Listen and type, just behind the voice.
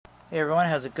Hey everyone,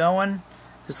 how's it going?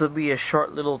 This will be a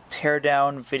short little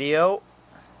teardown video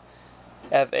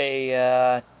of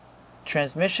a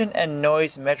transmission and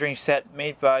noise measuring set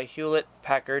made by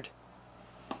Hewlett-Packard.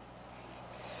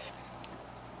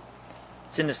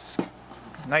 It's in this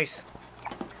nice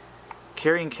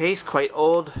carrying case, quite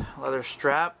old leather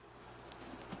strap.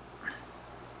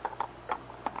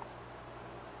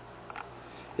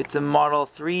 It's a model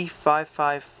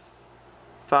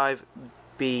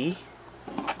 3555B.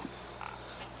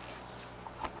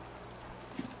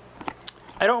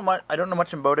 I don't know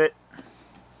much about it,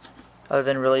 other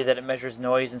than really that it measures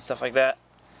noise and stuff like that.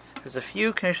 There's a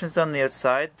few connections on the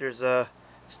outside. There's a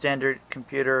standard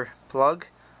computer plug,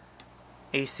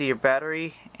 AC or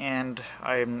battery, and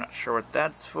I'm not sure what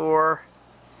that's for.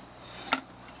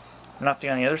 Nothing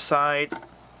on the other side.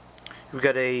 We've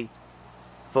got a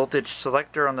voltage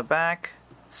selector on the back,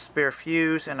 spare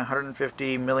fuse and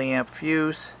 150 milliamp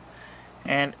fuse,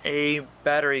 and a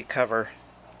battery cover.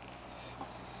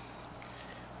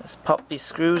 Let's pop these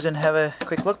screws and have a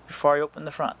quick look before I open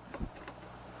the front.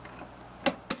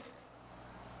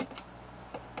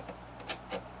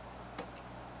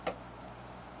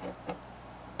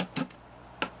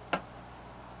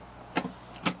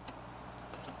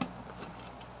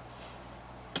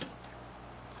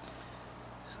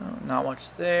 So not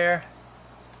much there.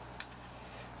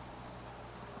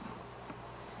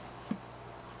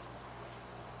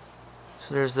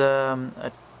 So there's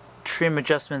a trim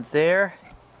adjustment there.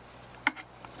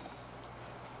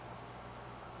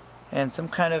 And some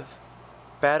kind of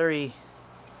battery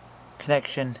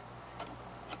connection.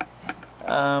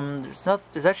 There's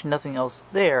actually nothing else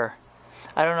there.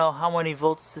 I don't know how many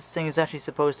volts this thing is actually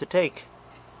supposed to take.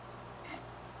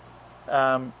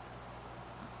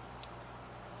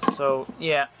 So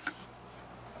yeah.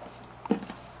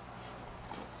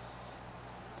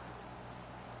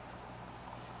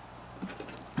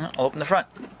 I'll open the front.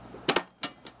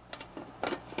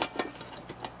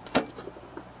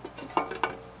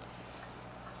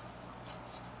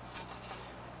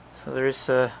 So there is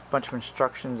a bunch of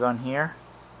instructions on here,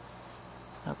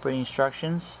 operating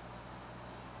instructions.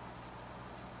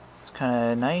 It's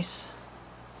kind of nice.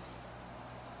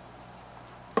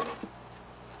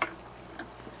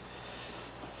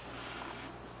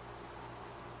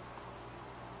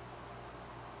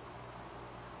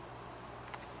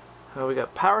 So we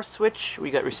got power switch,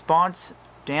 we got response,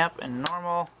 damp and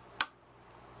normal.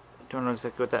 Don't know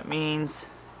exactly what that means.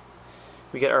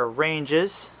 We got our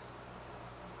ranges.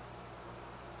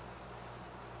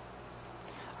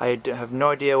 I have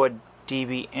no idea what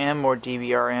dBm or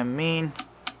dBrm mean.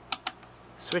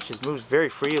 Switches moves very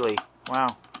freely. Wow.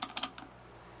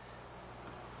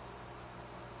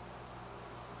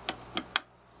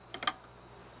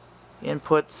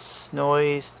 Inputs,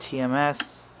 noise,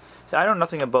 TMS. So I know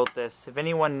nothing about this. If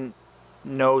anyone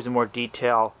knows in more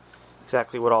detail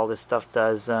exactly what all this stuff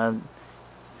does,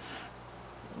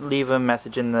 leave a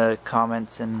message in the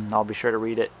comments and I'll be sure to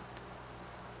read it.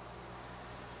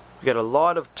 We got a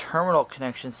lot of terminal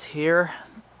connections here.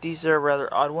 These are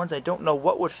rather odd ones. I don't know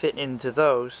what would fit into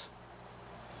those.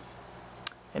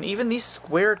 And even these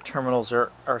square terminals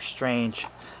are strange.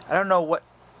 I don't know what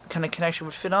kind of connection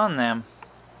would fit on them.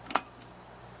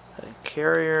 A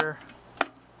carrier.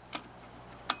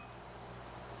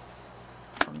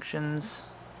 Functions.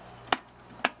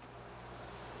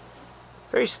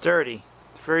 Very sturdy.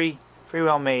 Very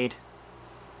well made.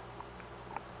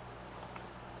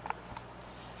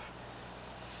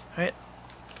 Alright,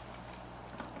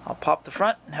 I'll pop the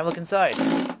front and have a look inside.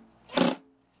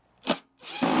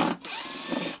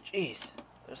 Jeez,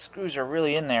 those screws are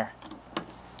really in there.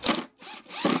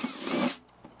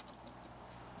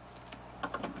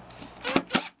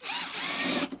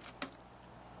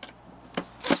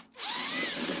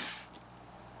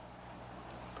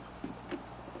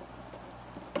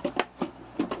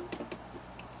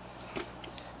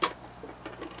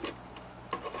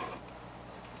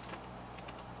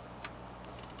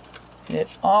 It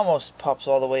almost pops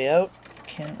all the way out.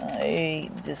 Can I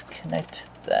disconnect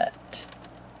that?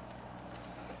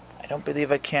 I don't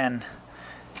believe I can.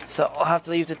 So I'll have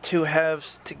to leave the two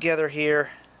halves together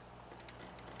here.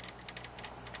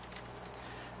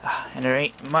 And there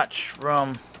ain't much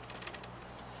room.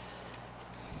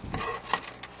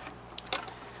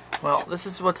 Well, this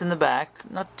is what's in the back.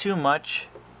 Not too much.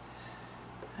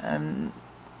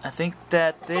 I think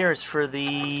that there is for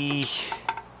the...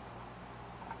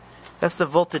 That's the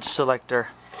voltage selector.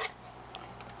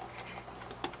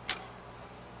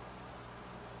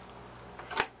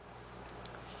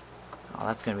 Oh,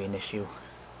 that's going to be an issue.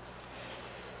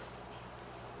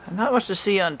 Not much to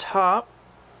see on top.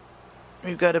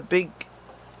 We've got a big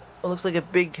it looks like a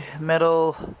big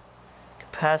metal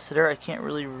capacitor. I can't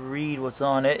really read what's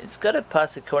on it. It's got a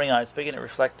plastic coating on it. It's making it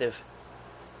reflective.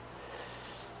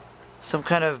 Some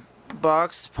kind of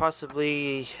box,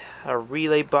 possibly a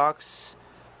relay box,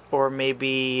 or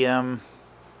maybe I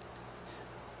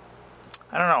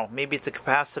don't know, maybe it's a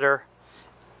capacitor.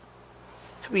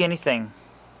 Could be anything.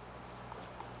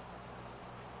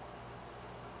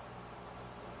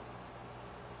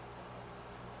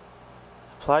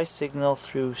 Apply signal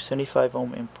through 75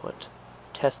 ohm input.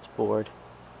 Test board.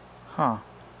 Huh.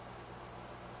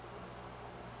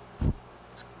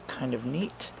 It's kind of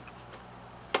neat.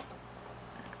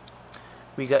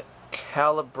 We got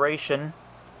calibration.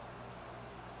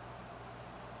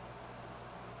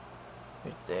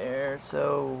 Right there,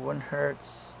 so 1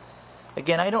 hertz.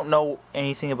 Again, I don't know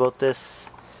anything about this.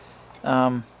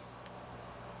 The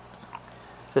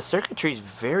circuitry is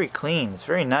very clean. It's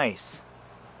very nice.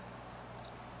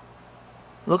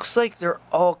 Looks like they're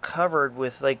all covered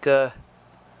with like it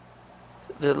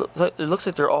looks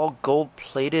like they're all gold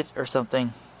plated or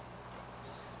something.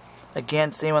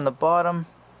 Again, same on the bottom.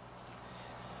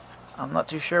 I'm not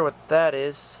too sure what that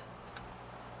is.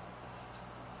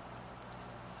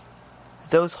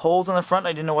 Those holes on the front,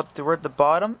 I didn't know what they were at the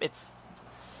bottom. It's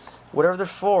whatever they're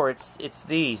for. It's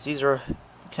these. These are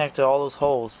connected to all those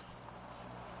holes.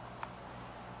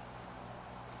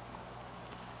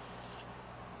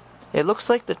 It looks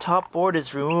like the top board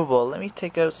is removable. Let me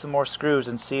take out some more screws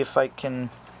and see if I can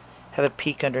have a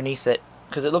peek underneath it,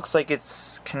 because it looks like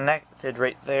it's connected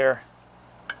right there.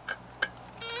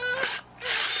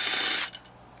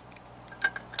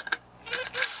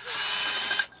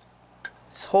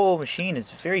 This whole machine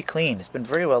is very clean. It's been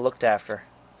very well looked after.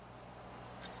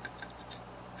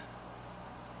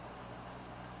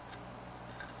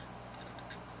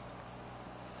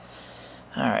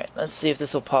 Alright, let's see if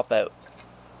this will pop out.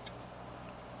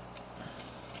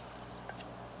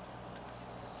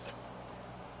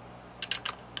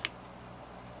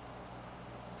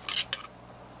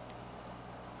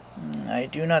 I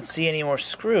do not see any more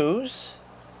screws.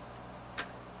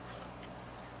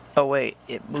 Oh wait,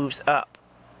 it moves up.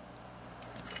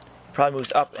 It probably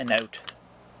moves up and out.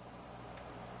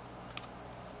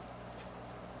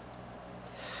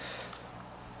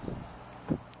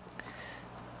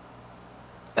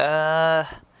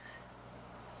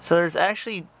 So there's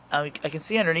actually, I can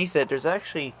see underneath it, there's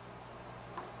actually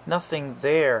nothing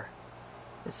there.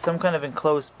 It's some kind of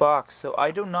enclosed box, so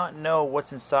I do not know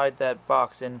what's inside that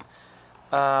box. And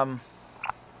let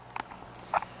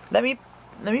me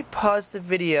pause the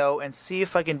video and see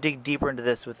if I can dig deeper into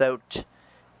this without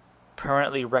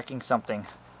permanently wrecking something.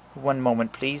 One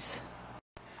moment, please.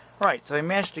 Right, so I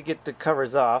managed to get the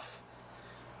covers off.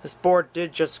 This board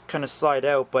did just kind of slide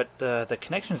out, but the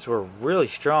connections were really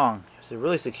strong. It was a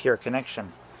really secure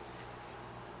connection.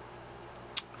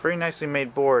 Very nicely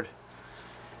made board.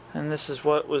 And this is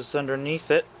what was underneath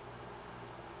it.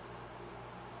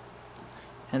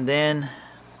 And then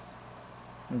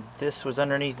this was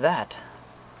underneath that.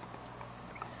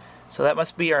 So that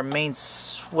must be our main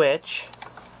switch.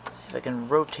 Let's see if I can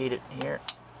rotate it here.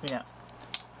 Yeah,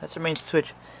 that's our main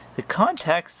switch. The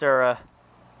contacts are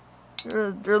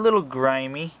they're a little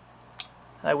grimy.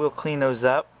 I will clean those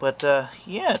up, but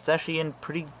yeah, it's actually in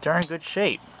pretty darn good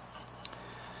shape.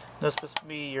 Those supposed to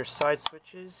be your side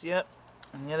switches. Yep,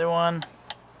 and the other one.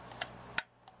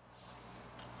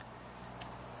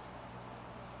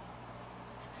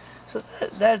 So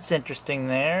that's interesting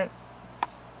there.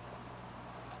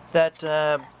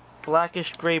 That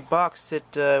blackish gray box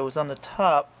that was on the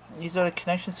top, these are the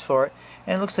connections for it,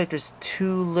 and it looks like there's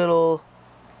two little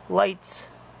lights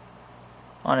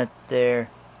on it there.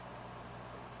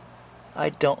 I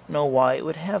don't know why it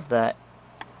would have that,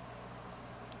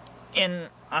 and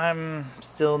I'm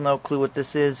still no clue what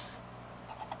this is.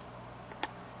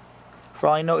 For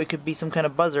all I know, it could be some kind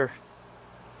of buzzer.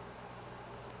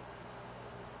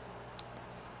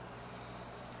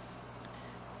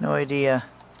 No idea.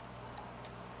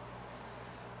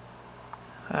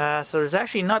 So there's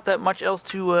actually not that much else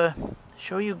to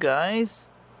show you guys.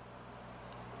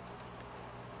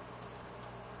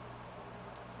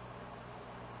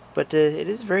 But it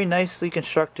is very nicely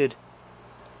constructed.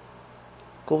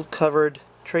 Gold covered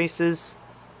traces,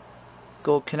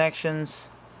 gold connections.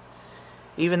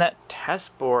 Even that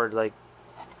test board, like,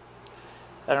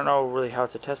 I don't know really how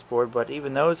it's a test board, but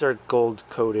even those are gold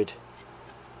coated.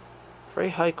 Very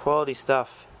high quality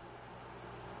stuff.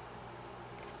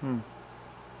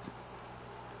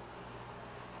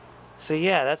 So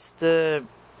yeah, that's the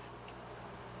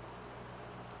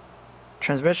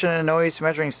transmission and noise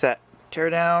measuring set.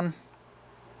 Teardown,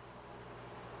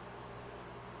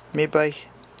 made by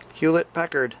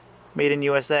Hewlett-Packard, made in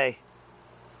USA.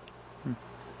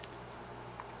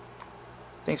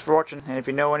 Thanks for watching, and if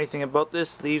you know anything about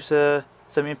this, leave some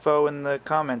info in the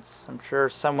comments. I'm sure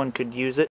someone could use it.